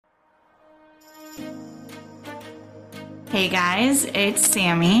Hey guys, it's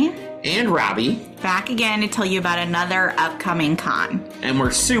Sammy. And Robbie. Back again to tell you about another upcoming con. And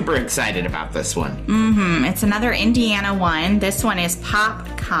we're super excited about this one. It's another Indiana one. This one is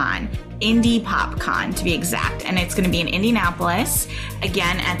PopCon. Indie PopCon to be exact. And it's going to be in Indianapolis,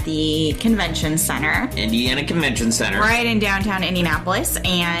 again at the Convention Center. Indiana Convention Center. Right in downtown Indianapolis.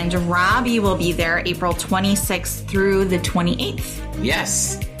 And Robbie will be there April 26th through the 28th.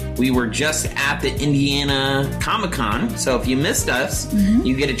 Yes. We were just at the Indiana Comic-Con, so if you missed us,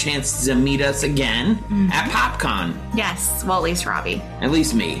 you get a chance to meet us again at PopCon. Yes, well, at least Robbie. At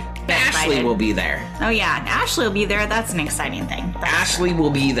least me. Ashley will be there. Oh yeah, Ashley will be there. That's an exciting thing. Ashley will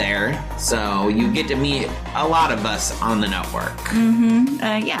be there, so you get to meet a lot of us on the network.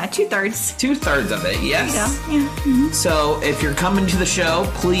 Yeah, 2/3. 2/3 of it, yes. There you go. Yeah. So if you're coming to the show,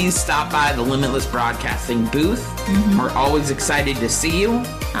 please stop by the Limitless Broadcasting booth. We're always excited to see you.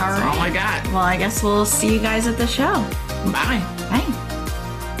 That's all I got. Well, I guess we'll see you guys at the show. Bye. Bye.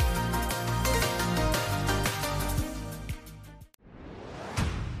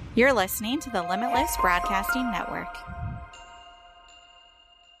 You're listening to the Limitless Broadcasting Network.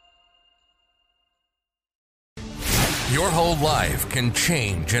 Your whole life can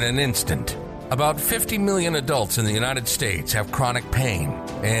change in an instant. About 50 million adults in the United States have chronic pain,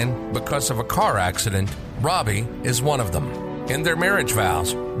 and because of a car accident, Robbie is one of them. In their marriage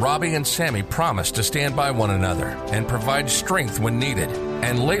vows, Robbie and Sammy promised to stand by one another and provide strength when needed.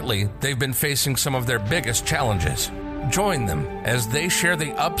 And lately, they've been facing some of their biggest challenges. Join them as they share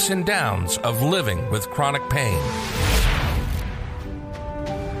the ups and downs of living with chronic pain.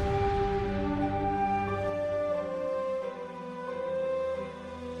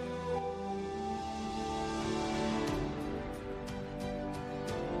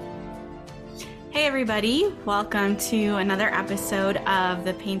 Hey everybody, welcome to another episode of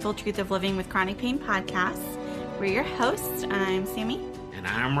the Painful Truth of Living with Chronic Pain podcast. We're your hosts. I'm Sammy. And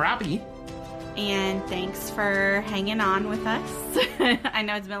I'm Robbie. And thanks for hanging on with us. I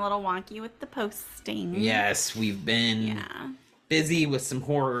know it's been a little wonky with the posting. Yes, we've been busy with some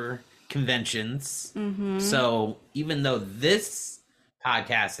horror conventions. So even though this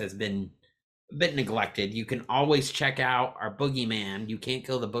podcast has been a bit neglected, you can always check out our Boogeyman, You Can't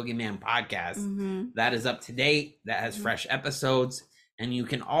Kill the Boogeyman podcast. That is up to date. That has fresh episodes. And you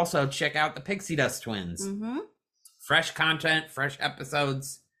can also check out the Pixie Dust Twins. Fresh content, fresh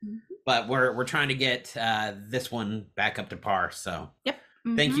episodes. But we're trying to get this one back up to par. So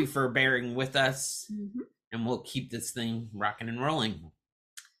thank you for bearing with us. And we'll keep this thing rocking and rolling.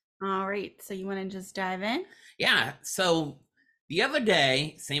 All right. So you want to just dive in? Yeah. So the other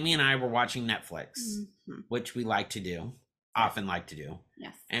day, Sammy and I were watching Netflix, which we often like to do.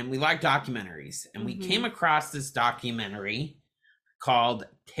 Yes. And we like documentaries. And we came across this documentary called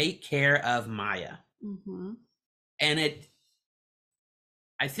Take Care of Maya. And it,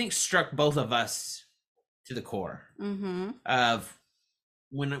 I think, struck both of us to the core of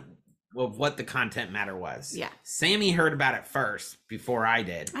what the content matter was. Yeah. Sammy heard about it first before I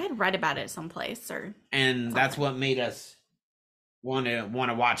did. I had read about it someplace and something. That's what made us want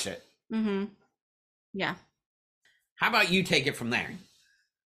to watch it. Yeah. How about you take it from there,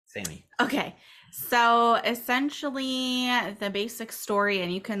 Sammy? Okay. So essentially the basic story,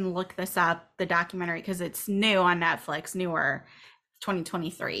 and you can look this up, the documentary, because it's new on Netflix, newer,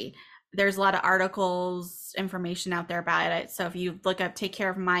 2023. There's a lot of articles, information out there about it. So if you look up Take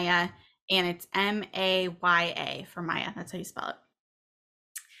Care of Maya, and it's Maya for Maya, that's how you spell it.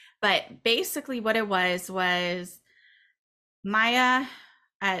 But basically what it was Maya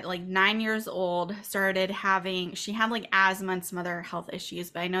at like 9 years old she had like asthma and some other health issues,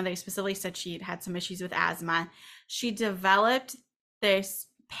 but I know they specifically said she had some issues with asthma. She developed this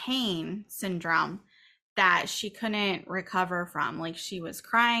pain syndrome that she couldn't recover from. Like, she was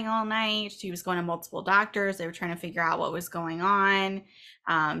crying all night. She was going to multiple doctors. They were trying to figure out what was going on.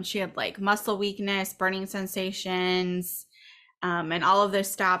 She had like muscle weakness, burning sensations, and all of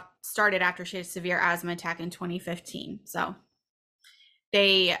this started after she had a severe asthma attack in 2015. So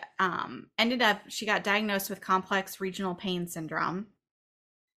they she got diagnosed with complex regional pain syndrome,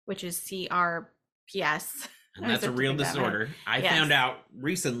 which is CRPS. And that's a real disorder. I found out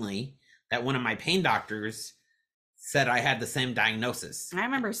recently that one of my pain doctors said I had the same diagnosis. I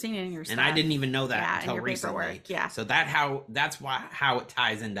remember seeing it in your stuff. And I didn't even know that until recently. Paperwork. Yeah. So that's how it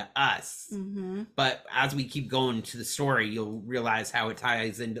ties into us. But as we keep going to the story, you'll realize how it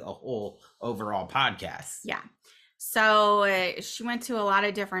ties into a whole overall podcast. Yeah. So she went to a lot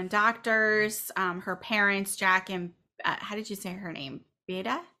of different doctors. Her parents, Jack and how did you say her name?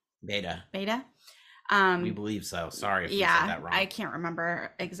 Beta. We believe so. Sorry if we said that wrong. I can't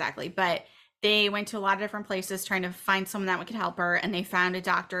remember exactly, but they went to a lot of different places trying to find someone that could help her, and they found a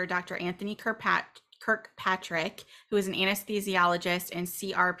doctor, Dr. Anthony Kirkpatrick, who is an anesthesiologist and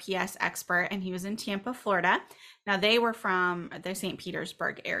CRPS expert, and he was in Tampa, Florida. Now, they were from the St.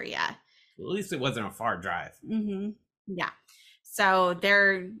 Petersburg area. At least it wasn't a far drive. Yeah. So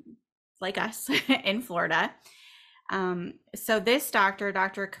they're like us in Florida. So this doctor,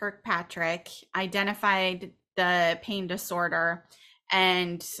 Dr. Kirkpatrick, identified the pain disorder,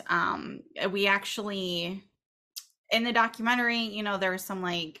 and we actually, in the documentary, you know, there was some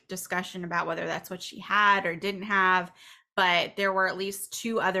like discussion about whether that's what she had or didn't have, but there were at least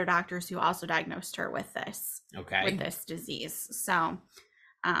 2 other doctors who also diagnosed her with this, with this disease. So,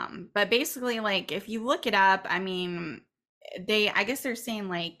 but basically, like, if you look it up, I mean, I guess they're saying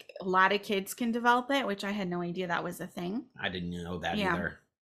like a lot of kids can develop it, which I had no idea that was a thing. I didn't know that either.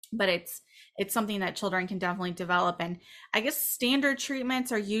 But it's something that children can definitely develop. And I guess standard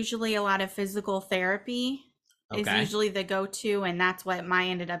treatments are usually a lot of physical therapy is usually the go-to. And that's what Maya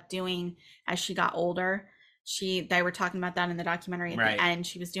ended up doing as she got older. They were talking about that in the documentary at the end.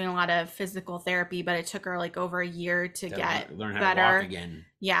 She was doing a lot of physical therapy, but it took her like over a year to get learn how better. to walk again.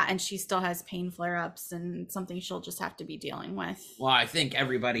 Yeah, and she still has pain flare-ups and something she'll just have to be dealing with. Well, I think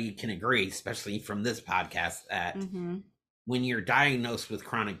everybody can agree, especially from this podcast, that when you're diagnosed with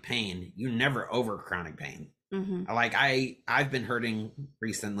chronic pain, you're never over chronic pain. Like I've been hurting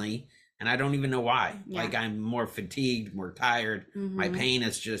recently, and I don't even know why. Like, I'm more fatigued, more tired. My pain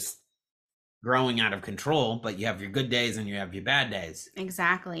is just growing out of control, but you have your good days and you have your bad days.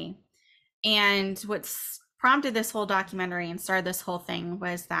 Exactly. And what's prompted this whole documentary and started this whole thing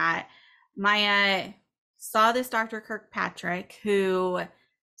was that Maya saw this Dr. Kirkpatrick, who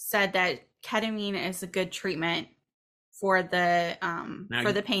said that ketamine is a good treatment for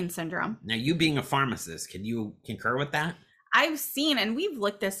the pain syndrome. Now, you being a pharmacist, can you concur with that? I've seen, and we've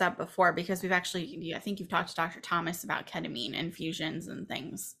looked this up before because we've actually, I think you've talked to Dr. Thomas about ketamine infusions and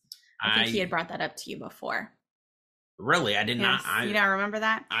things. I think he had brought that up to you before. Really? I did not. You don't remember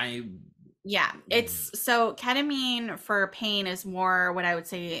that? Yeah. So ketamine for pain is more what I would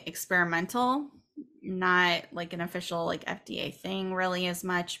say experimental, not like an official like FDA thing really as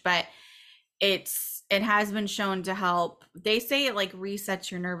much, but it has been shown to help. They say it like resets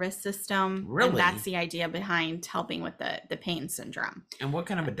your nervous system. Really? And that's the idea behind helping with the pain syndrome. And what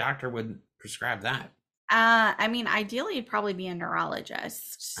kind of a doctor would prescribe that? I mean, ideally it'd probably be a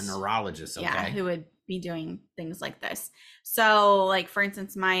neurologist. A neurologist, okay. Yeah, who would be doing things like this. So, like, for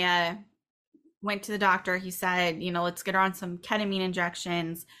instance, Maya went to the doctor. He said, you know, let's get her on some ketamine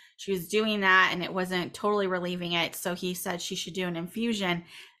injections. She was doing that and it wasn't totally relieving it. So he said she should do an infusion.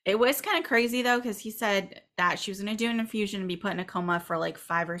 It was kind of crazy though, because he said that she was going to do an infusion and be put in a coma for like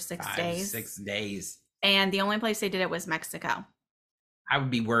 5 or 6 days. 6 days. And the only place they did it was Mexico. I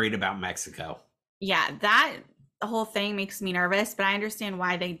would be worried about Mexico. Yeah, that whole thing makes me nervous, but I understand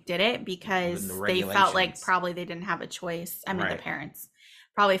why they did it, because they felt like probably they didn't have a choice. I mean, the parents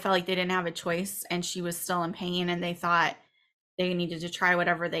probably felt like they didn't have a choice and she was still in pain and they thought they needed to try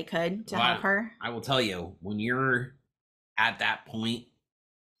whatever they could to help her. I will tell you, when you're at that point,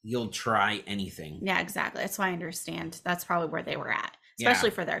 you'll try anything. Yeah, exactly. That's why I understand. That's probably where they were at, especially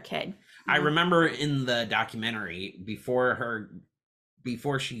for their kid. I remember in the documentary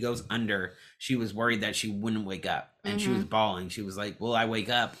before she goes under, she was worried that she wouldn't wake up and she was bawling. She was like, will I wake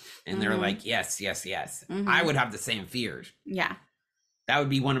up? And they're like, yes. I would have the same fears. Yeah. That would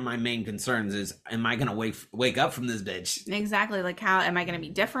be one of my main concerns is, am I going to wake up from this bitch? Exactly. Like, how am I going to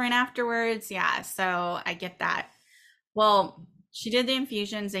be different afterwards? Yeah. So I get that. Well, she did the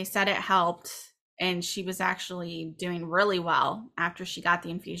infusions. They said it helped. And she was actually doing really well after she got the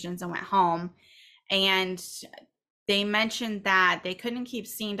infusions and went home. And they mentioned that they couldn't keep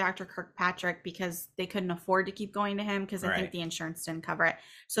seeing Dr. Kirkpatrick because they couldn't afford to keep going to him because I think the insurance didn't cover it.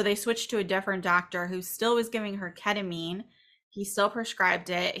 So they switched to a different doctor who still was giving her ketamine. He still prescribed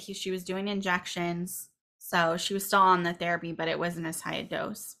it. She was doing injections. So she was still on the therapy, but it wasn't as high a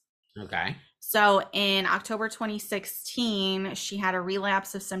dose. Okay. So in October 2016, she had a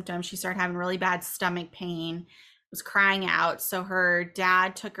relapse of symptoms. She started having really bad stomach pain, was crying out. So her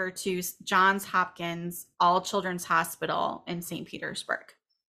dad took her to Johns Hopkins All Children's Hospital in St. Petersburg.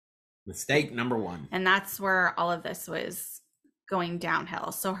 Mistake number 1. And that's where all of this was going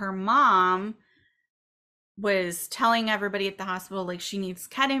downhill. So her mom was telling everybody at the hospital, like, she needs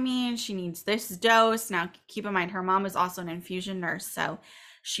ketamine, she needs this dose. Now, keep in mind, her mom was also an infusion nurse, so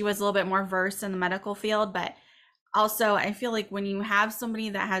she was a little bit more versed in the medical field. But also, I feel like when you have somebody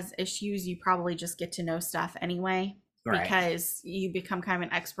that has issues, you probably just get to know stuff anyway. because you become kind of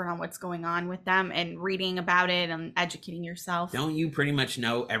an expert on what's going on with them and reading about it and educating yourself. Don't you pretty much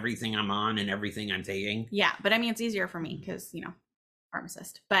know everything I'm on and everything I'm taking? Yeah, but I mean, it's easier for me because,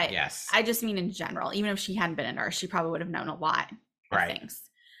 pharmacist. But yes, I just mean in general, even if she hadn't been a nurse, she probably would have known a lot of things.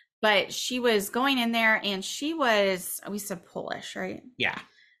 But she was going in there and she was, we said Polish, right? Yeah.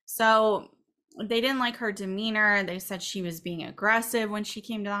 So they didn't like her demeanor. They said she was being aggressive when she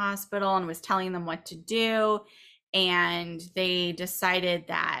came to the hospital and was telling them what to do. And they decided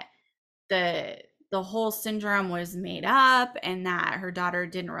that the whole syndrome was made up and that her daughter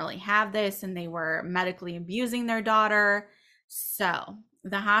didn't really have this and they were medically abusing their daughter. So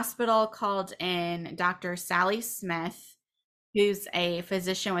the hospital called in Dr. Sally Smith, who's a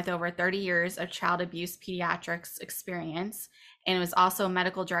physician with over 30 years of child abuse pediatrics experience, and was also a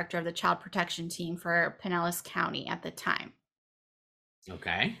medical director of the child protection team for Pinellas County at the time.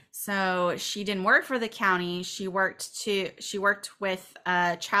 Okay. So she didn't work for the county. She worked with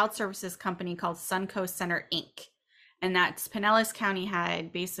a child services company called Suncoast Center Inc. And that's Pinellas County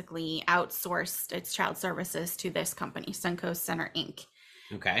had basically outsourced its child services to this company, Suncoast Center Inc.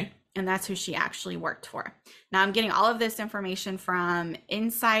 Okay. And that's who she actually worked for. Now I'm getting all of this information from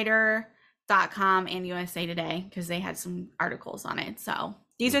Insider.com and USA Today because they had some articles on it. So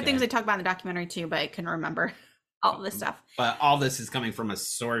these are things they talk about in the documentary too, but I couldn't remember all of this stuff. But all this is coming from a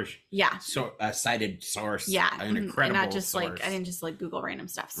source. Yeah. A cited source. Yeah. An incredible and not just source. I didn't just Google random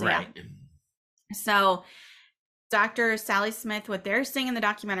stuff. So right. Yeah. So Dr. Sally Smith, what they're saying in the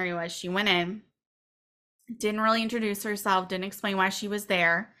documentary was she went in, didn't really introduce herself, didn't explain why she was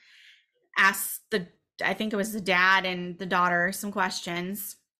there, asked I think it was the dad and the daughter some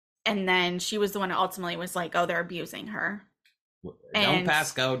questions, and then she was the one who ultimately was like, oh, they're abusing her. Don't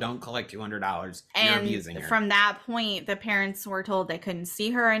pass go, don't collect $200. You're abusing her. From that point, the parents were told they couldn't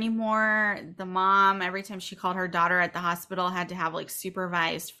see her anymore. The mom, every time she called her daughter at the hospital, had to have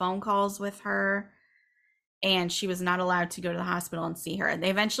supervised phone calls with her. And she was not allowed to go to the hospital and see her. They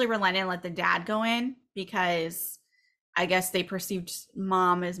eventually relented and let the dad go in because I guess they perceived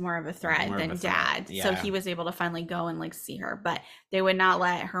mom as more of a threat than dad. Yeah. So he was able to finally go and see her. But they would not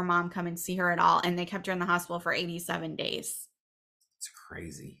let her mom come and see her at all. And they kept her in the hospital for 87 days. It's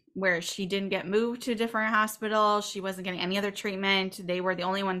crazy. Where she didn't get moved to a different hospital. She wasn't getting any other treatment. They were the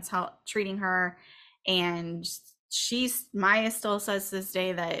only ones treating her. And Maya still says to this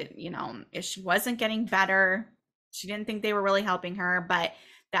day that, if she wasn't getting better, she didn't think they were really helping her, but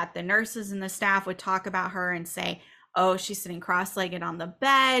that the nurses and the staff would talk about her and say, oh, she's sitting cross-legged on the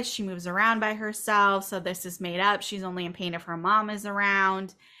bed. She moves around by herself. So this is made up. She's only in pain if her mom is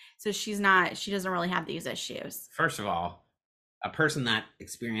around. So she doesn't really have these issues. First of all, a person that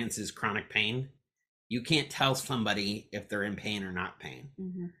experiences chronic pain, you can't tell somebody if they're in pain or not pain.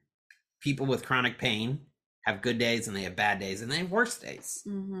 Mm-hmm. People with chronic pain have good days and they have bad days and they have worse days.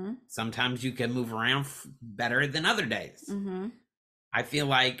 Mm-hmm. Sometimes you can move around better than other days. Mm-hmm. I feel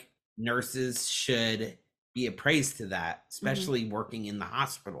like nurses should be appraised to that, especially working in the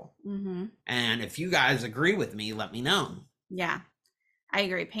hospital. Mm-hmm. And if you guys agree with me, let me know. Yeah, I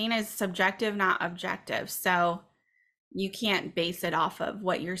agree. Pain is subjective, not objective. So you can't base it off of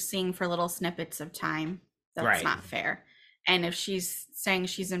what you're seeing for little snippets of time. That's not fair. And if she's saying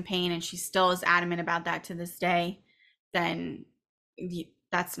she's in pain and she still is adamant about that to this day, then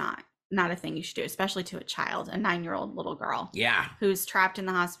that's not a thing you should do, especially to a child, a 9-year-old little girl. Yeah. Who's trapped in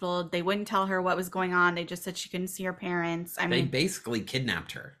the hospital. They wouldn't tell her what was going on. They just said she couldn't see her parents. They basically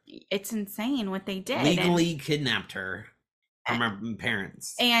kidnapped her. It's insane what they did. Legally kidnapped her from her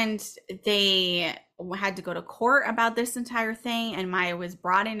parents. And they had to go to court about this entire thing. And Maya was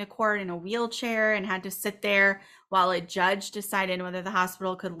brought into court in a wheelchair and had to sit there while a judge decided whether the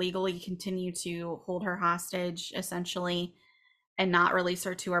hospital could legally continue to hold her hostage, essentially, and not release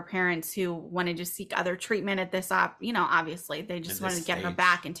her to her parents who wanted to seek other treatment at this obviously they just wanted to get her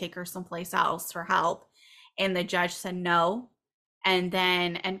back and take her someplace else for help. And the judge said no. And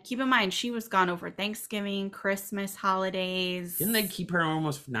keep in mind, she was gone over Thanksgiving, Christmas, holidays. Didn't they keep her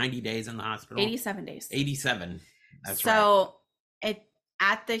almost 90 days in the hospital? 87 days. 87. That's right. So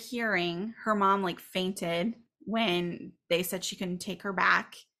at the hearing, her mom fainted when they said she couldn't take her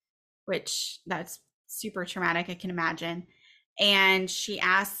back, which that's super traumatic, I can imagine. And they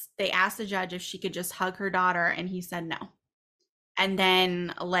asked the judge if she could just hug her daughter, and he said no. And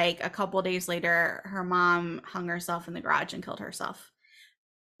then a couple of days later, her mom hung herself in the garage and killed herself.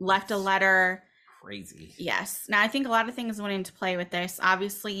 Left a letter. Crazy. Yes. Now, I think a lot of things went into play with this.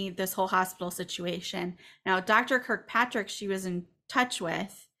 Obviously, this whole hospital situation. Now, Dr. Kirkpatrick, she was in touch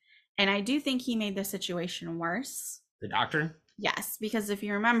with, and I do think he made the situation worse. The doctor? Yes, because if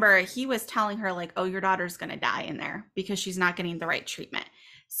you remember, he was telling her like, "Oh, your daughter's going to die in there because she's not getting the right treatment."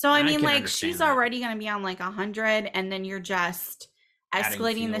 So I mean, like she's already going to be on like 100, and then you're just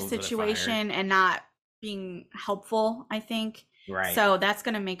escalating the situation and not being helpful, I think. Right. So that's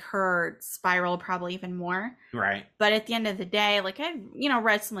going to make her spiral probably even more. Right. But at the end of the day, like I,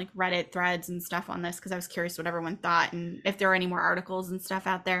 read some like Reddit threads and stuff on this because I was curious what everyone thought and if there are any more articles and stuff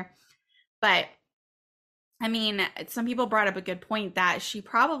out there. But I mean, some people brought up a good point that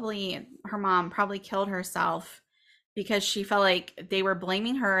her mom probably killed herself because she felt like they were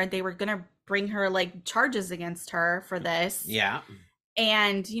blaming her. They were going to bring her like charges against her for this. Yeah.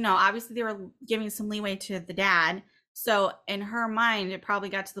 And, obviously they were giving some leeway to the dad. So in her mind, it probably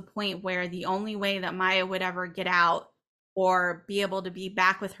got to the point where the only way that Maya would ever get out or be able to be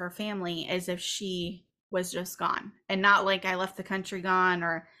back with her family is if she was just gone, and not like I left the country gone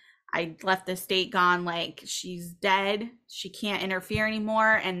or I left the state gone, like she's dead. She can't interfere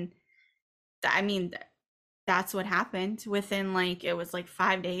anymore. And I mean, that's what happened within it was like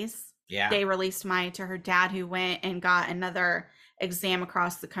 5 days. Yeah. They released Maya to her dad, who went and got another exam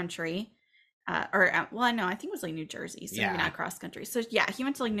across the country. I think it was like New Jersey, so maybe not cross country. So yeah, he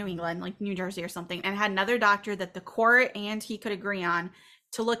went to like New England, like New Jersey or something, and had another doctor that the court and he could agree on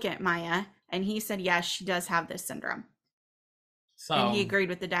to look at Maya, and he said yes, she does have this syndrome. So, and he agreed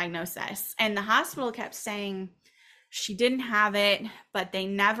with the diagnosis. And the hospital kept saying she didn't have it, but they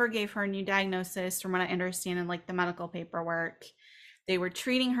never gave her a new diagnosis, from what I understand in like the medical paperwork. They were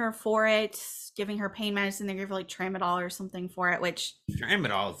treating her for it, giving her pain medicine. They gave her like Tramadol or something for it, which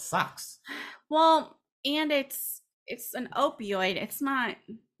Tramadol sucks. Well, and it's an opioid. It's not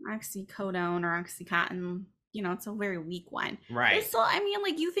oxycodone or Oxycontin. It's a very weak one. Right. So I mean,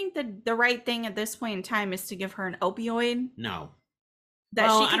 like, you think that the right thing at this point in time is to give her an opioid? No.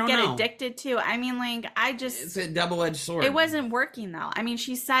 That she could get addicted to. I mean, like, it's a double-edged sword. It wasn't working though. I mean,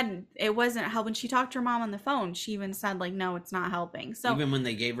 she said it wasn't helping. She talked to her mom on the phone. She even said like, no, it's not helping. So even when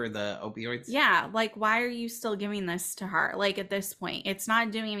they gave her the opioids? Yeah. Like, why are you still giving this to her? Like, at this point, it's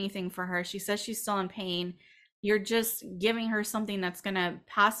not doing anything for her. She says she's still in pain. You're just giving her something that's going to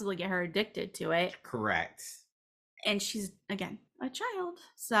possibly get her addicted to it. Correct. And she's, again, a child.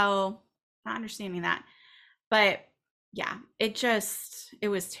 So not understanding that. But yeah, it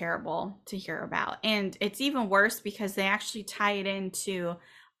was terrible to hear about. And it's even worse because they actually tie it into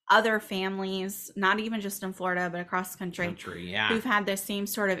other families, not even just in Florida, but across the country, who've had the same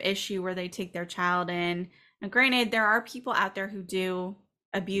sort of issue where they take their child in. And granted, there are people out there who do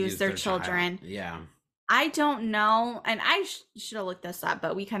abuse their children. Child. Yeah. I don't know. And I should have looked this up,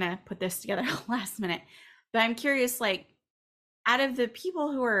 but we kind of put this together last minute. But I'm curious, like, out of the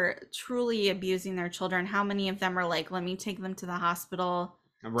people who are truly abusing their children, how many of them are like, let me take them to the hospital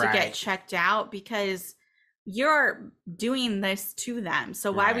to get checked out? Because you're doing this to them.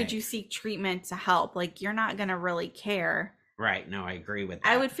 So why would you seek treatment to help? Like, you're not going to really care. Right. No, I agree with that.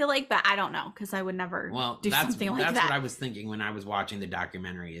 I would feel like, but I don't know, because I would never do something like that. That's what I was thinking when I was watching the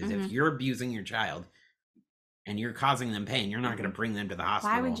documentary is if you're abusing your child and you're causing them pain, you're not going to bring them to the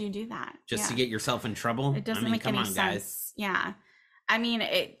hospital. Why would you do that? Just to get yourself in trouble? It doesn't make any sense. Guys. Yeah. I mean,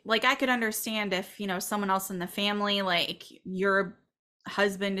 I could understand if, someone else in the family, like your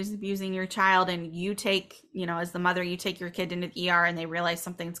husband is abusing your child and you take, as the mother, you take your kid into the ER and they realize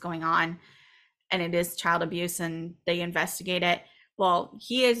something's going on and it is child abuse and they investigate it. Well,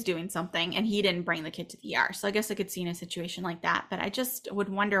 he is doing something and he didn't bring the kid to the ER. So I guess I could see in a situation like that, but I just would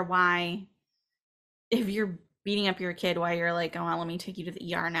wonder why, if you're beating up your kid, why you're like, oh, well, let me take you to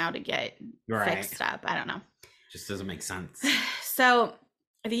the ER now to get fixed up. I don't know. Just doesn't make sense. So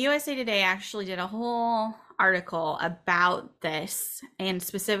the USA Today actually did a whole article about this, and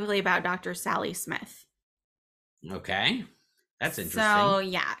specifically about Dr. Sally Smith. Okay. That's interesting. So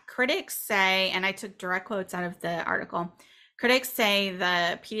yeah, critics say, and I took direct quotes out of the article, critics say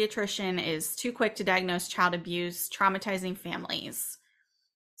the pediatrician is too quick to diagnose child abuse, traumatizing families.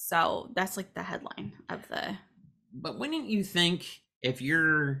 So that's like the headline of the... But wouldn't you think if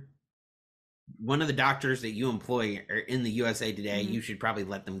you're one of the doctors that you employ are in the USA Today, you should probably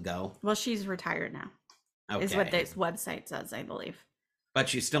let them go? Well, she's retired now, is what this website says, I believe. But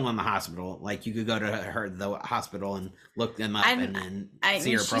she's still in the hospital. Like, you could go to the hospital and look them up and then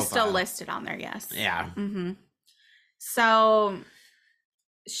see her profile. She's still listed on there, yes. Yeah. Mm-hmm. So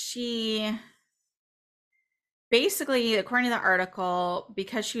she... Basically, according to the article,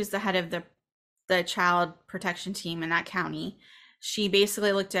 because she was the head of the child protection team in that county, she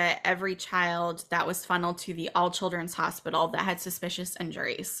basically looked at every child that was funneled to the All Children's Hospital that had suspicious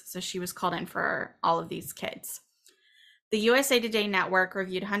injuries. So she was called in for all of these kids. The USA Today network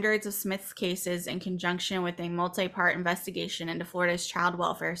reviewed hundreds of Smith's cases in conjunction with a multi-part investigation into Florida's child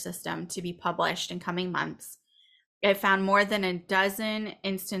welfare system to be published in coming months. It found more than a dozen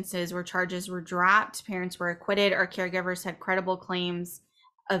instances where charges were dropped, parents were acquitted, or caregivers had credible claims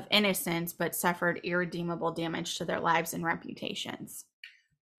of innocence but suffered irredeemable damage to their lives and reputations.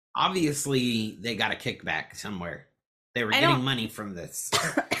 Obviously, they got a kickback somewhere. They were getting money from this.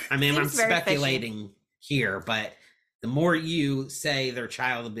 I mean, I'm speculating here, but the more you say they're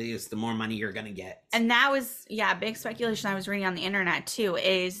child abuse, the more money you're going to get. And that was, big speculation I was reading on the internet too,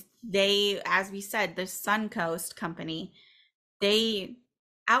 is they, as we said, the Suncoast company, they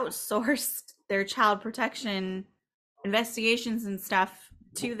outsourced their child protection investigations and stuff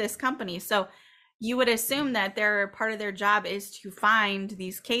to this company. So you would assume that part of their job is to find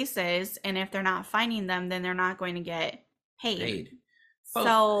these cases. And if they're not finding them, then they're not going to get paid.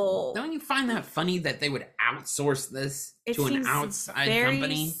 So don't you find that funny that they would outsource this to an outside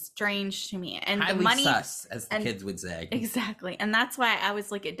company? Strange to me. And highly the money, sus, as the kids would say. Exactly. And that's why I was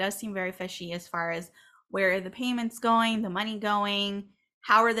like, it does seem very fishy as far as where are the payments going, the money going,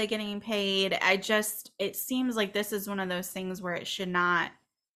 how are they getting paid? It seems like this is one of those things where it should not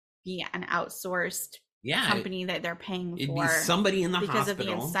be an outsourced company that they're paying for. It'd be somebody in the because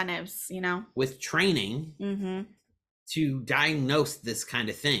hospital of the incentives, with training. To diagnose this kind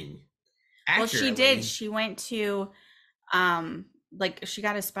of thing accurately. Well, she did. She went to, she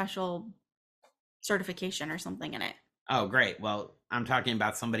got a special certification or something in it. Oh, great. Well, I'm talking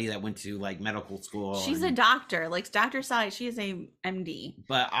about somebody that went to like medical school. She's a doctor. Like Dr. Sally, she is a MD.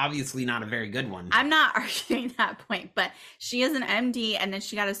 But obviously not a very good one. I'm not arguing that point, but she is an MD, and then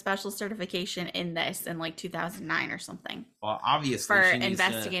she got a special certification in this in like 2009 or something. Well, obviously for she needs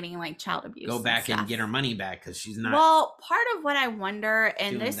investigating like child abuse. Go back and get her money back because she's not. Well, part of what I wonder,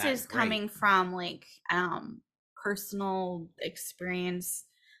 and this is coming from like personal experience,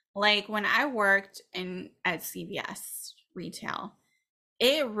 like when I worked at CVS retail,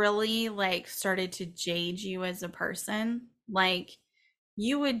 it really like started to jade you as a person. Like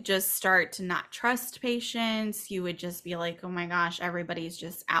you would just start to not trust patients. You would just be like, oh my gosh, everybody's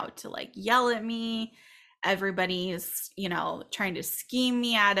just out to like yell at me. Everybody's, trying to scheme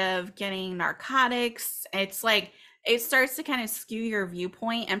me out of getting narcotics. It's like, it starts to kind of skew your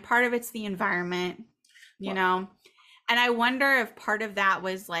viewpoint, and part of it's the environment, know? And I wonder if part of that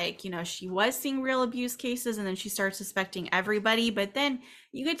was like, she was seeing real abuse cases and then she starts suspecting everybody. But then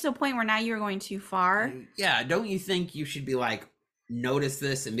you get to a point where now you're going too far. Yeah. Don't you think you should be like, notice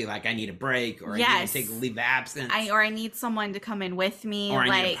this and be like, I need a break, or I need to take a leave of absence, or I need someone to come in with me, or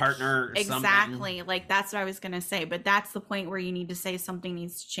I need a partner or exactly something. Like that's what I was gonna say. But that's the point where you need to say something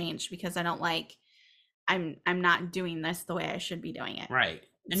needs to change because I don't like I'm not doing this the way I should be doing it. Right.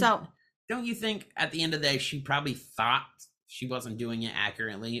 And so don't you think at the end of the day she probably thought she wasn't doing it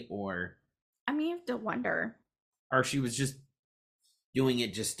accurately, or you have to wonder, or she was just doing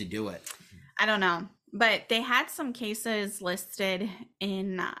it just to do it? I don't know. But they had some cases listed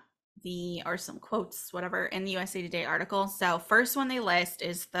in or some quotes, whatever, in the USA Today article. So first one they list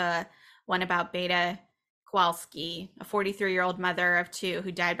is the one about Beta Kowalski, a 43-year-old mother of two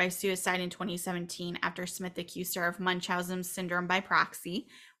who died by suicide in 2017 after Smith accused her of Munchausen syndrome by proxy,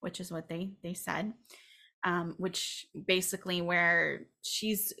 which is what they said, which basically where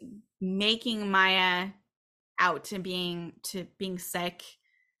she's making Maya out to being sick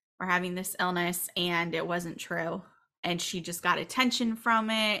or having this illness, and it wasn't true. And she just got attention from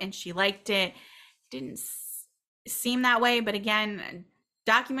it and she liked it. Didn't seem that way. But again,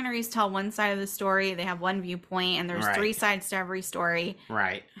 documentaries tell one side of the story. They have one viewpoint, and there's three sides to every story.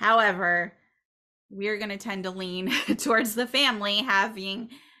 Right. However, we're going to tend to lean towards the family having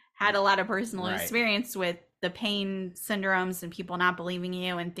had a lot of personal experience with the pain syndromes and people not believing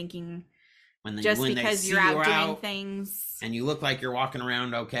you and thinking because you're out doing things and you look like you're walking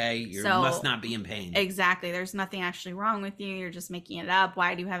around okay, you must not be in pain. Exactly. There's nothing actually wrong with you. You're just making it up.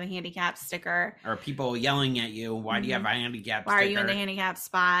 Why do you have a handicap sticker? Or people yelling at you. Why do you have a handicap sticker? Why are you in the handicap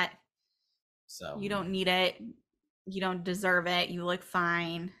spot? So you don't need it. You don't deserve it. You look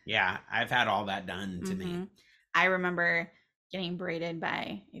fine. Yeah, I've had all that done to me. I remember getting braided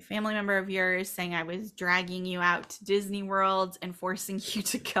by a family member of yours saying I was dragging you out to Disney World and forcing you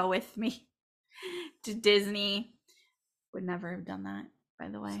to go with me to Disney. Would never have done that, by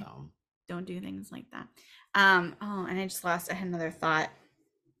the way. So. Don't do things like that. And I had another thought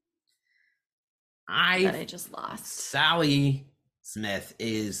that I just lost. Sally Smith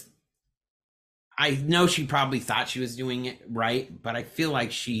I know she probably thought she was doing it right, but I feel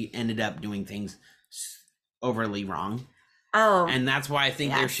like she ended up doing things overly wrong. Oh. And that's why I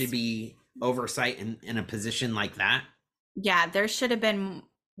think there should be oversight in a position like that. Yeah, there should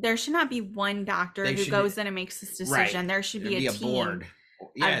not be one doctor who goes in and makes this decision. Right. There should be a team board.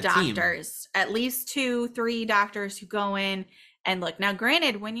 Of doctors, at least 2-3 doctors who go in and look. Now,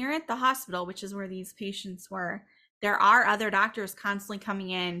 granted, when you're at the hospital, which is where these patients were, there are other doctors constantly coming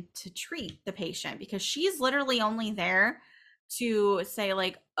in to treat the patient, because she's literally only there to say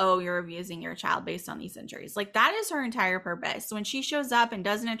like, oh, you're abusing your child based on these injuries. Like, that is her entire purpose. So when she shows up and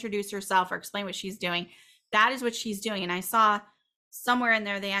doesn't introduce herself or explain what she's doing, that is what she's doing. And I saw somewhere in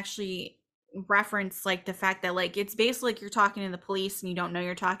there, they actually reference like the fact that like it's basically like you're talking to the police and you don't know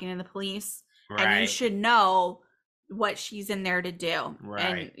you're talking to the police. Right. And you should know what she's in there to do.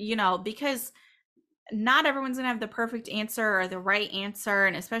 Right. And because not everyone's gonna have the perfect answer or the right answer,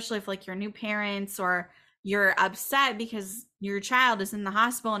 and especially if like you're new parents or you're upset because your child is in the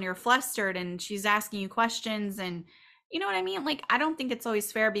hospital and you're flustered and she's asking you questions, and you know what I mean? Like, I don't think it's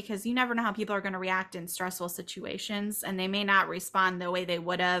always fair, because you never know how people are going to react in stressful situations, and they may not respond the way they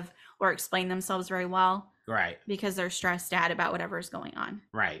would have or explain themselves very well. Right. Because they're stressed out about whatever is going on.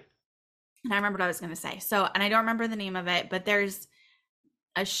 Right. And I remember what I was going to say. So, and I don't remember the name of it, but there's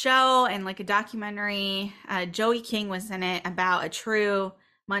a show and like a documentary. Joey King was in it about a true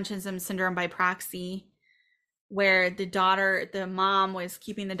Munchausen syndrome by proxy, where the mom was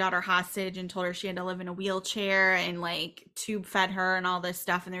keeping the daughter hostage and told her she had to live in a wheelchair and like tube fed her and all this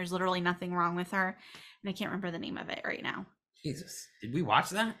stuff. And there's literally nothing wrong with her. And I can't remember the name of it right now. Jesus. Did we watch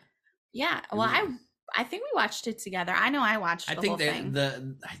that? Yeah. Well, I think we watched it together. I know I watched the whole thing.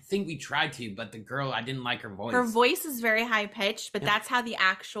 I think we tried to, but the girl, I didn't like her voice. Her voice is very high pitched, but that's how the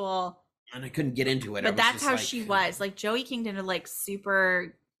actual. And I couldn't get into it. But that's how she was. Like, Joey King did a like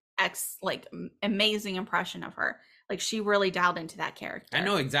super amazing impression of her. Like, she really dialed into that character. I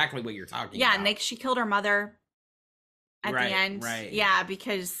know exactly what you're talking about. Yeah, and she killed her mother at the end. Right. Yeah,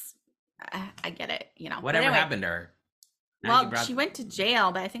 because I get it, Whatever happened to her? Well, she went to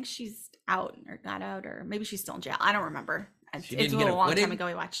jail, but I think she's out or got out, or maybe she's still in jail. I don't remember. It's a long time ago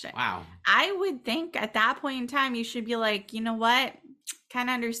we watched it. Wow. I would think at that point in time, you should be like, you know what? Kind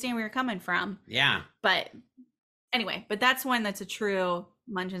of understand where you're coming from. Yeah. But anyway, that's a true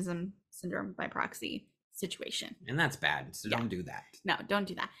Munchausen syndrome by proxy situation. And that's bad. So don't do that. No, don't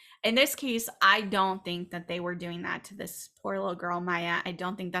do that. In this case, I don't think that they were doing that to this poor little girl, Maya. I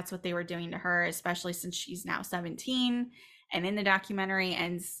don't think that's what they were doing to her, especially since she's now 17 and in the documentary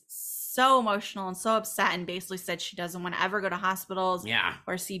and so emotional and so upset, and basically said she doesn't want to ever go to hospitals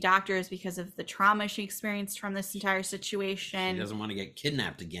or see doctors because of the trauma she experienced from this entire situation. She doesn't want to get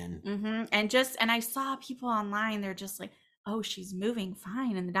kidnapped again. Mm-hmm. And I saw people online, they're just like, oh, she's moving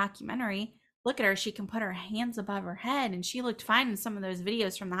fine in the documentary. Look at her. She can put her hands above her head, and she looked fine in some of those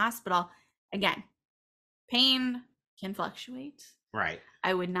videos from the hospital. Again, pain can fluctuate. Right.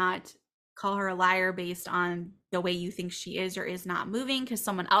 I would not call her a liar based on the way you think she is or is not moving, because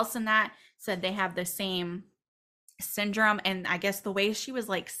someone else in that said they have the same syndrome. And I guess the way she was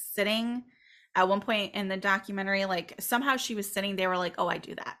like sitting at one point in the documentary, like somehow she was sitting, they were like, oh, I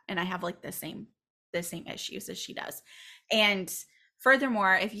do that. And I have like the same issues as she does. And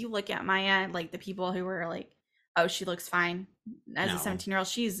furthermore, if you look at Maya, like the people who were like, oh, she looks fine as a 17-year-old,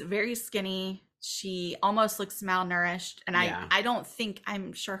 she's very skinny. She almost looks malnourished. And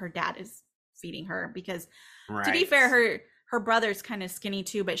I'm sure her dad is feeding her, because to be fair, her brother's kind of skinny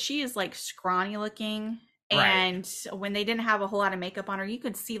too, but she is like scrawny looking. And when they didn't have a whole lot of makeup on her, you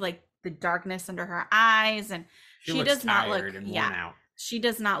could see like the darkness under her eyes, and she does not look out. She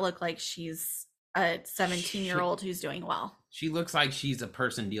does not look like she's a 17-year-old who's doing well. She looks like she's a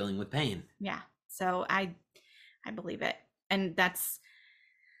person dealing with pain. Yeah. So I believe it. And that's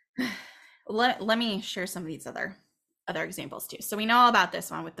let me share some of these other examples too. So we know all about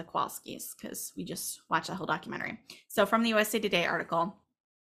this one with the Kowalskis because we just watched the whole documentary. So from the USA Today article,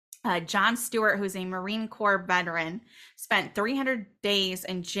 John Stewart, who's a Marine Corps veteran, spent 300 days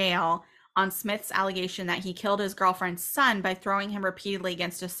in jail on Smith's allegation that he killed his girlfriend's son by throwing him repeatedly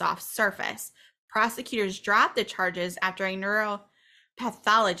against a soft surface. Prosecutors dropped the charges after a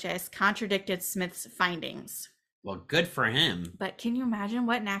neuropathologist contradicted Smith's findings. Well, good for him. But can you imagine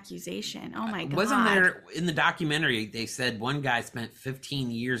what an accusation? Oh my God. Wasn't there, in the documentary, they said one guy spent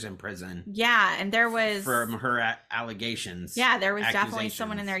 15 years in prison? Yeah, and there was... from her allegations. Yeah, there was definitely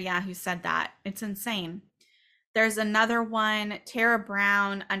someone in there, who said that. It's insane. There's another one. Tara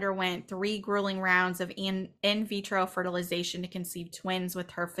Brown underwent 3 grueling rounds of in vitro fertilization to conceive twins with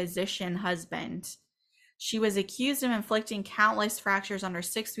her physician husband. She was accused of inflicting countless fractures on her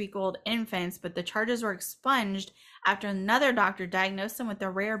 6-week-old infants, but the charges were expunged after another doctor diagnosed them with a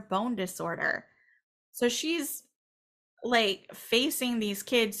rare bone disorder. So she's like facing these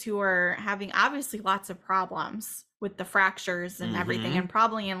kids who are having obviously lots of problems with the fractures and everything, and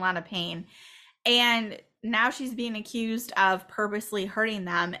probably in a lot of pain. And now she's being accused of purposely hurting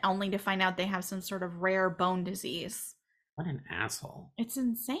them only to find out they have some sort of rare bone disease. What an asshole. It's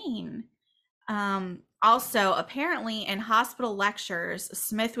insane. Also, apparently in hospital lectures,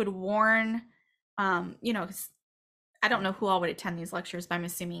 Smith would warn, you know, I don't know who all would attend these lectures, but I'm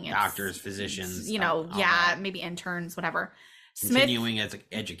assuming it's doctors, physicians, you know, maybe interns, whatever. Continuing as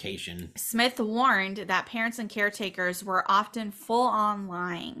education. Smith warned that parents and caretakers were often full on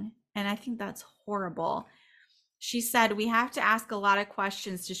lying, and I think that's horrible. She said, "We have to ask a lot of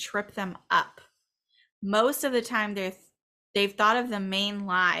questions to trip them up. Most of the time they've thought of the main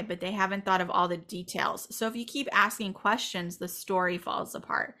lie, but they haven't thought of all the details. So if you keep asking questions, the story falls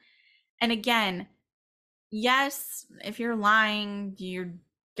apart." And again, yes, if you're lying, you're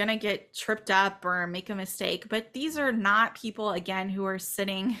gonna get tripped up or make a mistake, but these are not people, again, who are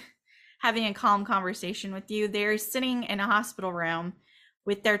sitting having a calm conversation with you. They're sitting in a hospital room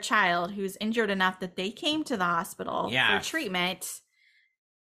with their child who's injured enough that they came to the hospital for treatment.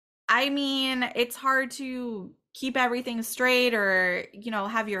 I mean, it's hard to keep everything straight or, you know,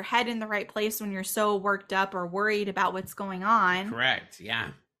 have your head in the right place when you're so worked up or worried about what's going on. Correct. Yeah.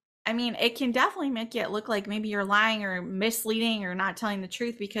 I mean, it can definitely make it look like maybe you're lying or misleading or not telling the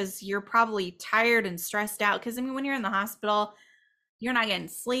truth because you're probably tired and stressed out. Because, I mean, when you're in the hospital, you're not getting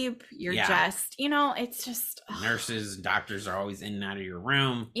sleep. You're just, you know, it's just... Nurses, doctors are always in and out of your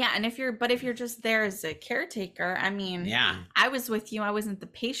room. Yeah, and if you're just there as a caretaker, I mean... Yeah. I was with you. I wasn't the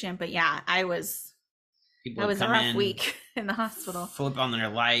patient, but yeah, I was... That was a rough week in the hospital. Flip on their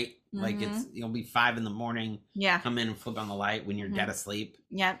light. Like it'll be 5 a.m. Yeah. Come in and flip on the light when you're dead asleep.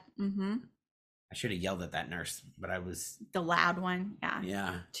 Yep. I should have yelled at that nurse, but I was the loud one. Yeah.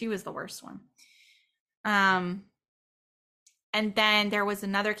 Yeah. She was the worst one. And then there was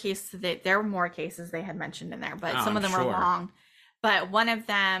another case that there were more cases they had mentioned in there, but some of them were long. But one of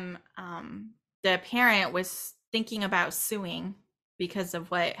them, the parent was thinking about suing because of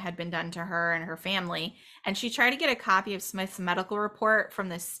what had been done to her and her family. And she tried to get a copy of Smith's medical report from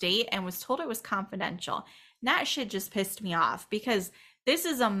the state and was told it was confidential. And that shit just pissed me off because this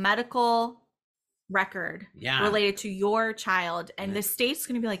is a medical record related to your child. And the state's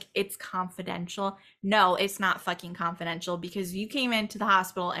going to be like, it's confidential. No, it's not fucking confidential because you came into the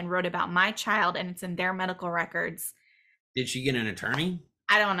hospital and wrote about my child and it's in their medical records. Did she get an attorney?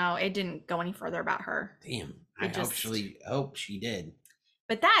 I don't know. It didn't go any further about her. Damn. I actually hope she did.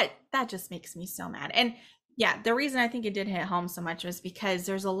 But that just makes me so mad. And yeah, the reason I think it did hit home so much was because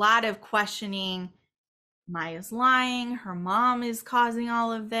there's a lot of questioning. Maya's lying. Her mom is causing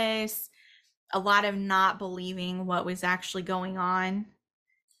all of this. A lot of not believing what was actually going on.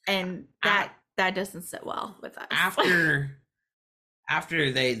 And that doesn't sit well with us.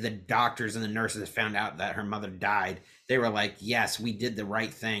 After the doctors and the nurses found out that her mother died, they were like, yes, we did the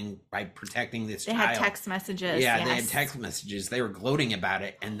right thing by protecting this child. They had text messages. Yeah, they had text messages. They were gloating about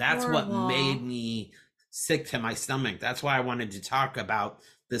it. And that's what made me sick to my stomach. That's why I wanted to talk about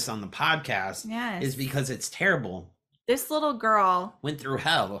this on the podcast. Yes. Is because it's terrible. This little girl went through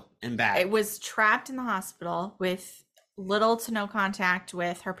hell and back. It was trapped in the hospital with little to no contact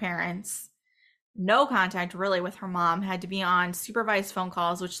with her parents. No contact really with her mom, had to be on supervised phone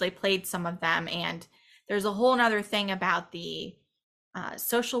calls, which they played some of them. And there's a whole nother thing about the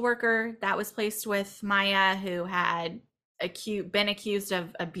social worker that was placed with Maya who had been accused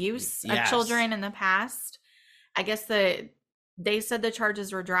of abuse of children in the past. I guess they said the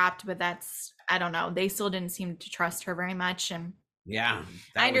charges were dropped, but I don't know. They still didn't seem to trust her very much. And yeah,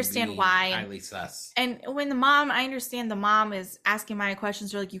 I understand why. Highly sus. And when I understand the mom is asking Maya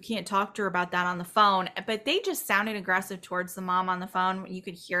questions, they're like, you can't talk to her about that on the phone. But they just sounded aggressive towards the mom on the phone. You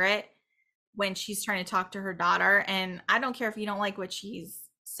could hear it when she's trying to talk to her daughter. And I don't care if you don't like what she's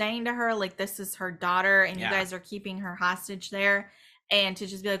saying to her, like this is her daughter and you guys are keeping her hostage there. And to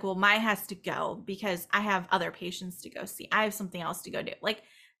just be like, well, Maya has to go because I have other patients to go see. I have something else to go do. Like,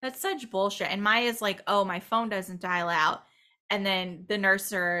 that's such bullshit. And Maya's like, oh, my phone doesn't dial out. And then the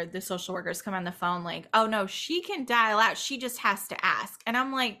nurse or the social workers come on the phone like, oh, no, she can dial out. She just has to ask. And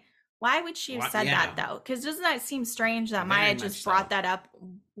I'm like, why would she have said that, though? Because doesn't that seem strange that Maya just brought that up?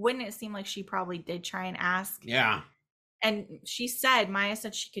 Wouldn't it seem like she probably did try and ask? Yeah. And Maya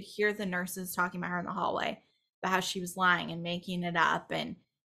said she could hear the nurses talking about her in the hallway about how she was lying and making it up. And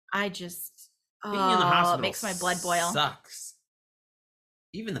I just, being in the hospital it makes my blood boil. Sucks.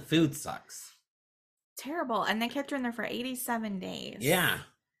 Even the food sucks. Terrible. And they kept her in there for 87 days. Yeah.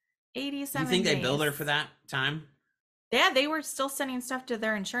 87 You think days. they billed her for that time? they were still sending stuff to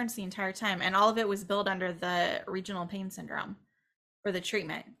their insurance the entire time, and all of it was billed under the regional pain syndrome for the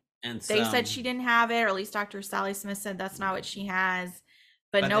treatment. And they said she didn't have it, or at least Dr. Sally Smith said that's not what she has.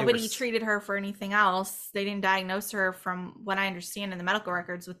 But nobody treated her for anything else. They didn't diagnose her, from what I understand in the medical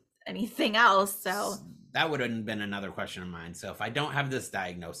records, with anything else. So that would have been another question of mine. So if I don't have this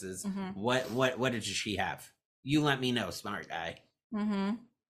diagnosis, what did she have? You let me know, smart guy.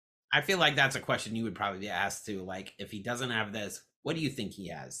 I feel like that's a question you would probably be asked to, like, if he doesn't have this, what do you think he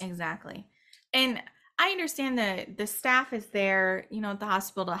has? Exactly. And I understand that the staff is there, at the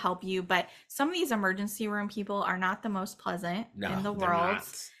hospital to help you, but some of these emergency room people are not the most pleasant in the world.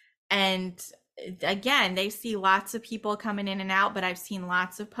 And again, they see lots of people coming in and out, but I've seen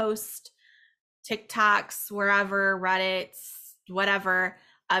lots of posts, TikToks, wherever, Reddits, whatever,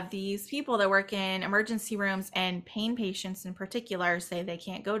 of these people that work in emergency rooms, and pain patients in particular say they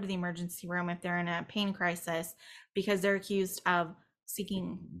can't go to the emergency room if they're in a pain crisis because they're accused of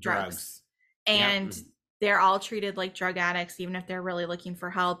seeking drugs. And they're all treated like drug addicts, even if they're really looking for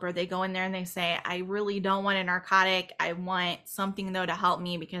help. Or they go in there and they say, I really don't want a narcotic. I want something, though, to help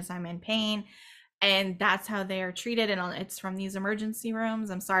me because I'm in pain. And that's how they are treated. And it's from these emergency rooms.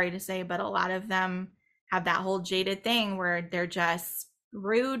 I'm sorry to say, but a lot of them have that whole jaded thing where they're just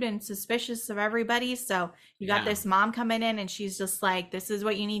rude and suspicious of everybody. So you got this mom coming in and she's just like, this is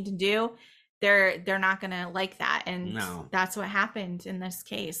what you need to do. They're not going to like that. And that's what happened in this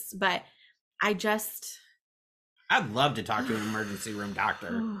case. But I'd love to talk to an emergency room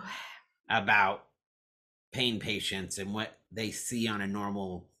doctor about pain patients and what they see on a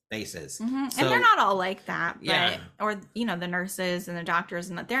normal basis. So, and they're not all like that, but or the nurses and the doctors,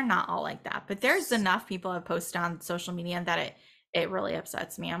 and they're not all like that. But there's enough people have posted on social media that it really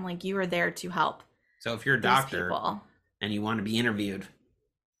upsets me. I'm like, you are there to help. So if you're a doctor and you want to be interviewed,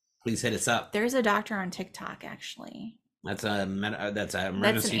 please hit us up. There's a doctor on TikTok, actually. That's an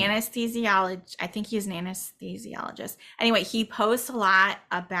anesthesiologist. I think he's an anesthesiologist. Anyway, he posts a lot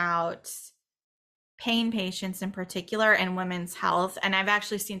about pain patients in particular and women's health. And I've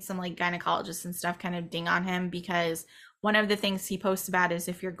actually seen some like gynecologists and stuff kind of ding on him, because one of the things he posts about is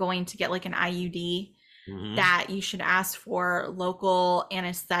if you're going to get like an IUD, that you should ask for local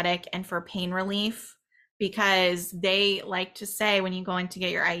anesthetic and for pain relief, because they like to say when you go in to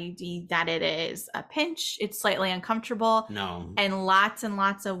get your IUD that it is a pinch, it's slightly uncomfortable. And lots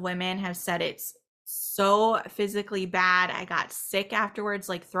of women have said it's so physically bad. I got sick afterwards,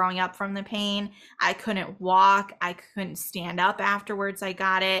 like throwing up from the pain. I couldn't walk. I couldn't stand up afterwards. I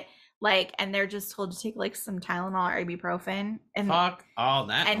got it. And they're just told to take like some Tylenol or ibuprofen. And fuck all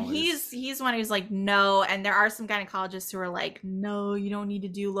that. And he's one who's like, no. And there are some gynecologists who are like, no, you don't need to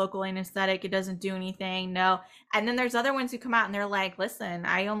do local anesthetic. It doesn't do anything. No. And then there's other ones who come out and they're like, listen,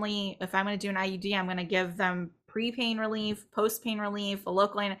 if I'm going to do an IUD, I'm going to give them pre-pain relief, post-pain relief, a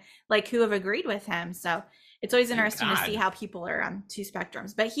local, who have agreed with him. So it's always interesting to see how people are on two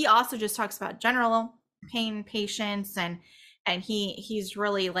spectrums. But he also just talks about general pain patients, and he's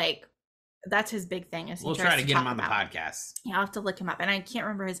really that's his big thing. We'll try to get him on the podcast. Yeah, I'll have to look him up. And I can't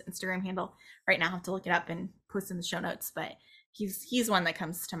remember his Instagram handle right now. I'll have to look it up and post in the show notes. But he's one that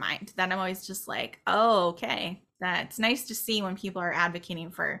comes to mind that I'm always just like, oh, okay. That's nice to see when people are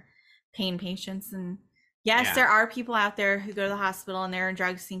advocating for pain patients. And yes, there are people out there who go to the hospital and they're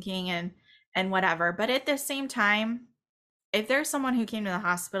drug seeking and whatever. But at the same time, if there's someone who came to the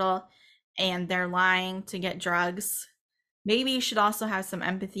hospital and they're lying to get drugs, maybe you should also have some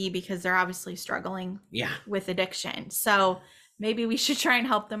empathy, because they're obviously struggling with addiction. So maybe we should try and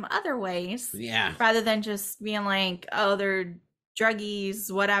help them other ways. Rather than just being like, oh, they're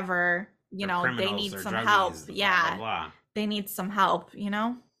druggies, whatever, they need some help. Blah, blah, blah. They need some help,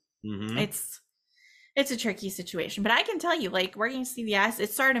 It's a tricky situation. But I can tell you, working CVS, it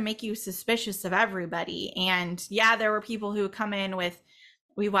started to make you suspicious of everybody. And there were people who come in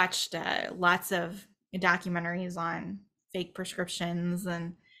we watched lots of documentaries on fake prescriptions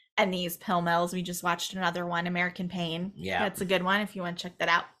and these pill mills. We just watched another one, American Pain. That's a good one if you want to check that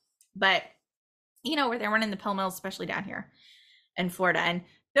out. But where they're running the pill mills, especially down here in Florida, and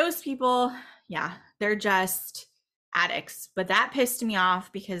those people, they're just addicts. But that pissed me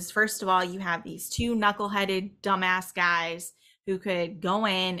off, because first of all, you have these two knuckleheaded dumbass guys who could go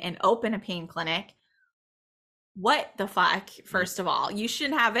in and open a pain clinic. What the fuck? First of all, you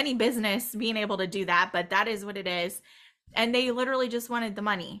shouldn't have any business being able to do that, but that is what it is. And they literally just wanted the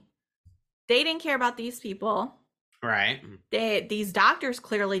money. They didn't care about these people. Right. These doctors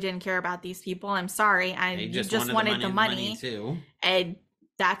clearly didn't care about these people. I'm sorry. They just wanted the money too. And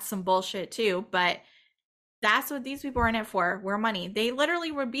that's some bullshit too. But That's what these people are in it for. We're money. They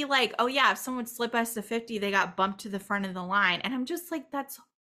literally would be like, oh yeah, if someone would slip us to 50, they got bumped to the front of the line. And I'm just like, that's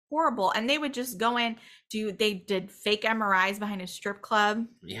horrible. And they would just go in, they did fake MRIs behind a strip club.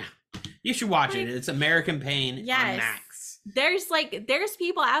 Yeah. You should watch it. It's American Pain on Max. There's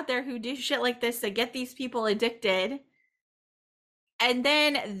people out there who do shit like this to get these people addicted. And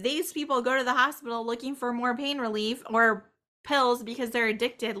then these people go to the hospital looking for more pain relief or pills because they're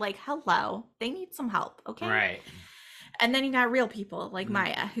addicted. Like, hello, they need some help. Okay. Right. And then you got real people like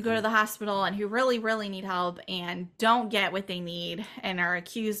Maya who go to the hospital and who really, really need help and don't get what they need and are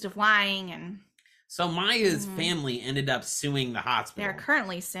accused of lying. And so Maya's family ended up suing the hospital. They're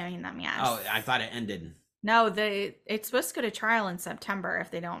currently suing them. Yes. Oh, I thought it ended. No, it's supposed to go to trial in September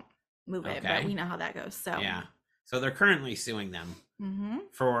if they don't move it, but we know how that goes. So yeah. So they're currently suing them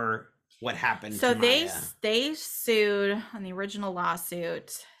for what happened. So to Maya. they sued on the original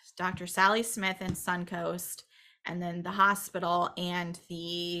lawsuit Dr. Sally Smith and Suncoast, and then the hospital and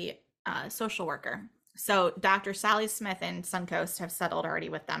the social worker. So Dr. Sally Smith and Suncoast have settled already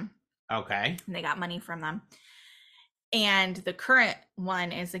with them. Okay. And they got money from them. And the current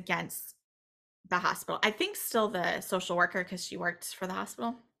one is against the hospital. I think still the social worker because she worked for the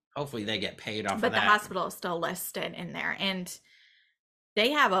hospital. Hopefully they get paid off of that. But the that. hospital is still listed in there. And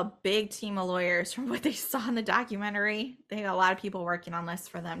they have a big team of lawyers from what they saw in the documentary. They got a lot of people working on this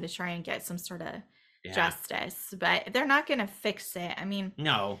for them to try and get some sort of justice. But they're not going to fix it. I mean,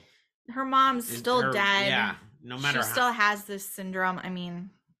 no. Her mom's still dead. Yeah. No matter she still has this syndrome. I mean,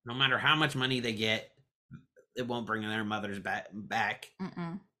 no matter how much money they get, it won't bring their mothers back.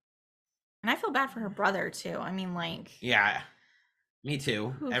 And I feel bad for her brother too. I mean, like, yeah, me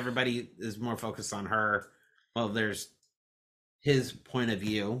too. Everybody is more focused on her. Well, there's his point of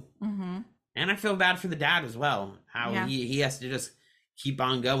view, and I feel bad for the dad as well. How he has to just keep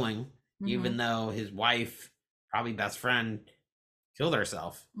on going, even though his wife, probably best friend, killed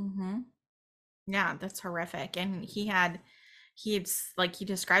herself. Yeah, that's horrific. And he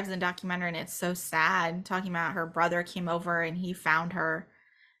describes in the documentary, and it's so sad, talking about her brother came over and he found her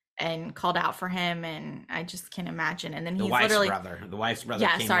and called out for him, and I just can't imagine. And then the wife's brother came over.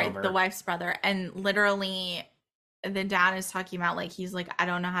 The wife's brother. And literally the dad is talking about, like, he's like, I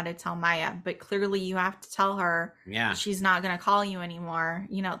don't know how to tell Maya, but clearly you have to tell her she's not gonna call you anymore.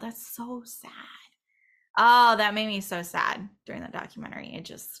 You know, that's so sad. Oh, that made me so sad during that documentary. It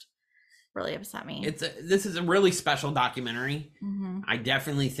just really upset me. This is a really special documentary. I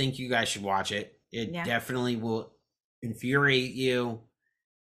definitely think you guys should watch it. It definitely will infuriate you.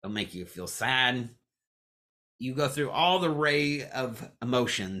 It'll make you feel sad. You go through all the array of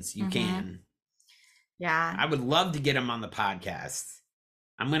emotions you can. Yeah. I would love to get them on the podcast.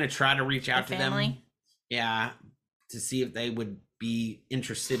 I'm going to try to reach out to them. Yeah. To see if they would be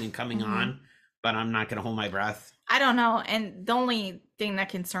interested in coming on, but I'm not going to hold my breath. I don't know. And the only thing that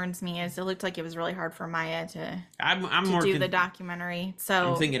concerns me is it looked like it was really hard for Maya to do the documentary.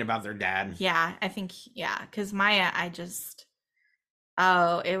 So I'm thinking about their dad. Yeah, I think, because Maya,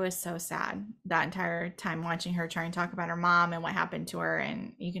 it was so sad that entire time watching her try and talk about her mom and what happened to her.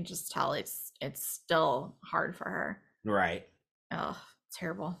 And you can just tell it's still hard for her. Right. Oh,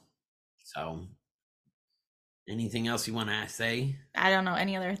 terrible. So anything else you want to say? I don't know.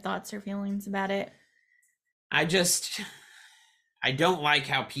 Any other thoughts or feelings about it? I don't like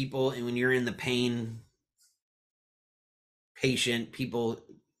how people, when you're in the pain patient, people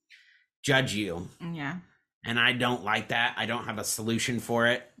judge you. Yeah. And I don't like that. I don't have a solution for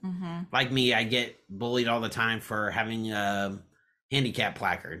it. Like me, I get bullied all the time for having a handicap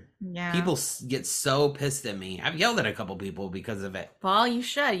placard. Yeah. People get so pissed at me. I've yelled at a couple people because of it. Well, you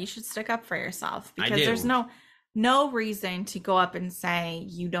should stick up for yourself, because there's no reason to go up and say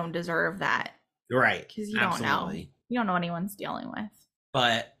you don't deserve that. Right. Because you don't know. You don't know what anyone's dealing with.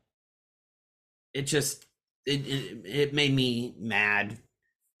 But it just, it made me mad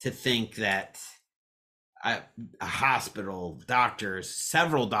to think that a hospital,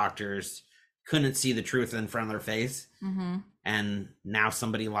 several doctors couldn't see the truth in front of their face. And now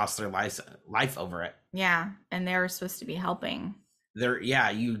somebody lost their life over it. Yeah. And they were supposed to be helping.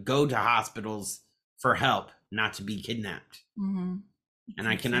 You go to hospitals for help, not to be kidnapped. And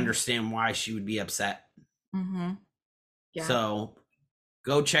I can understand why she would be upset. Yeah. So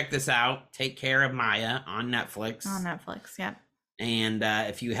go check this out. Take Care of Maya on Netflix. Yep. And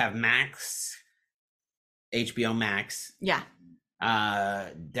if you have Max, HBO Max,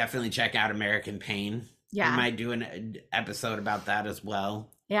 definitely check out American Pain. We might do an episode about that as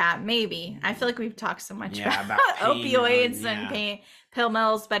well. Yeah, maybe. I feel like we've talked so much about opioids and pain, pill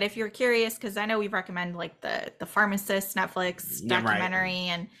mills, but if you're curious, because I know we've recommended like the Pharmacist Netflix documentary,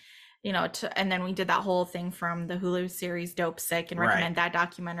 and you know, and then we did that whole thing from the Hulu series Dope Sick and recommend that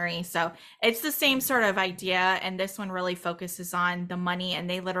documentary. So it's the same sort of idea. And this one really focuses on the money. And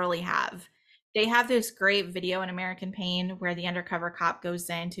they have this great video in American Pain where the undercover cop goes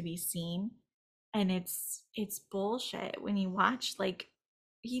in to be seen. And it's bullshit when you watch, like,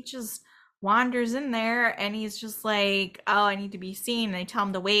 he just wanders in there and he's just like, oh, I need to be seen. And they tell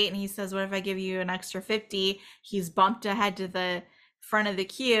him to wait. And he says, what if I give you an extra 50? He's bumped ahead to the front of the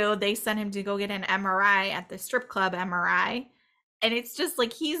queue. They sent him to go get an MRI at the strip club MRI. And it's just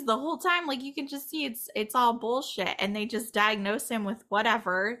like, he's the whole time, like, you can just see it's all bullshit. And they just diagnose him with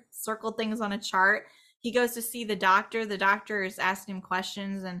whatever, circle things on a chart. He goes to see the doctor. The doctor is asking him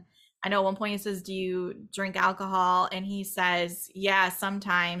questions. And I know at one point he says, do you drink alcohol? And he says, yeah,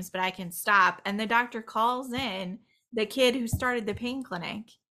 sometimes, but I can stop. And the doctor calls in the kid who started the pain clinic.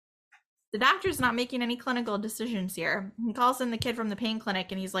 The doctor's not making any clinical decisions here. He calls in the kid from the pain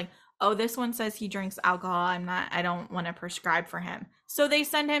clinic and he's like, oh, this one says he drinks alcohol. I don't want to prescribe for him. So they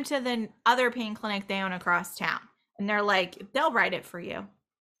send him to the other pain clinic they own across town. And they're like, they'll write it for you.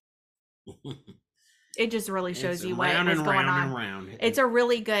 It just really shows you what is going on. It's a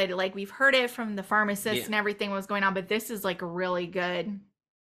really good, like, we've heard it from the pharmacist and everything what was going on, but this is like a really good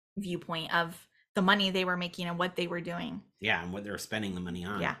viewpoint of the money they were making and what they were doing. Yeah, and what they were spending the money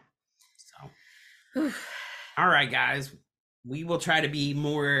on. Yeah. So, all right, guys, we will try to be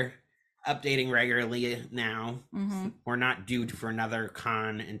more updating regularly now. Mm-hmm. We're not due for another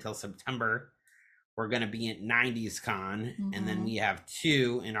con until September. We're going to be at 90s Con, and then we have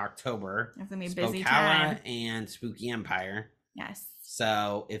 2 in October. It's going to be a busy time. And Spooky Empire. Yes.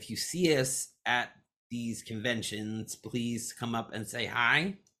 So if you see us at these conventions, please come up and say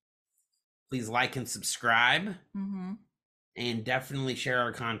hi. Please like and subscribe. Mm-hmm. And definitely share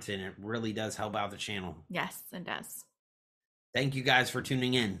our content. It really does help out the channel. Yes, it does. Thank you guys for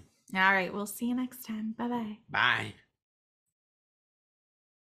tuning in. All right, we'll see you next time. Bye-bye. Bye.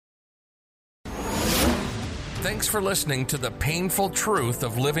 Thanks for listening to The Painful Truth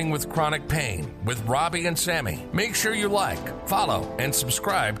of Living with Chronic Pain with Robbie and Sammy. Make sure you like, follow, and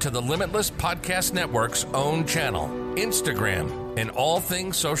subscribe to the Limitless Podcast Network's own channel, Instagram, and all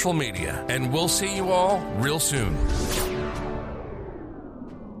things social media. And we'll see you all real soon.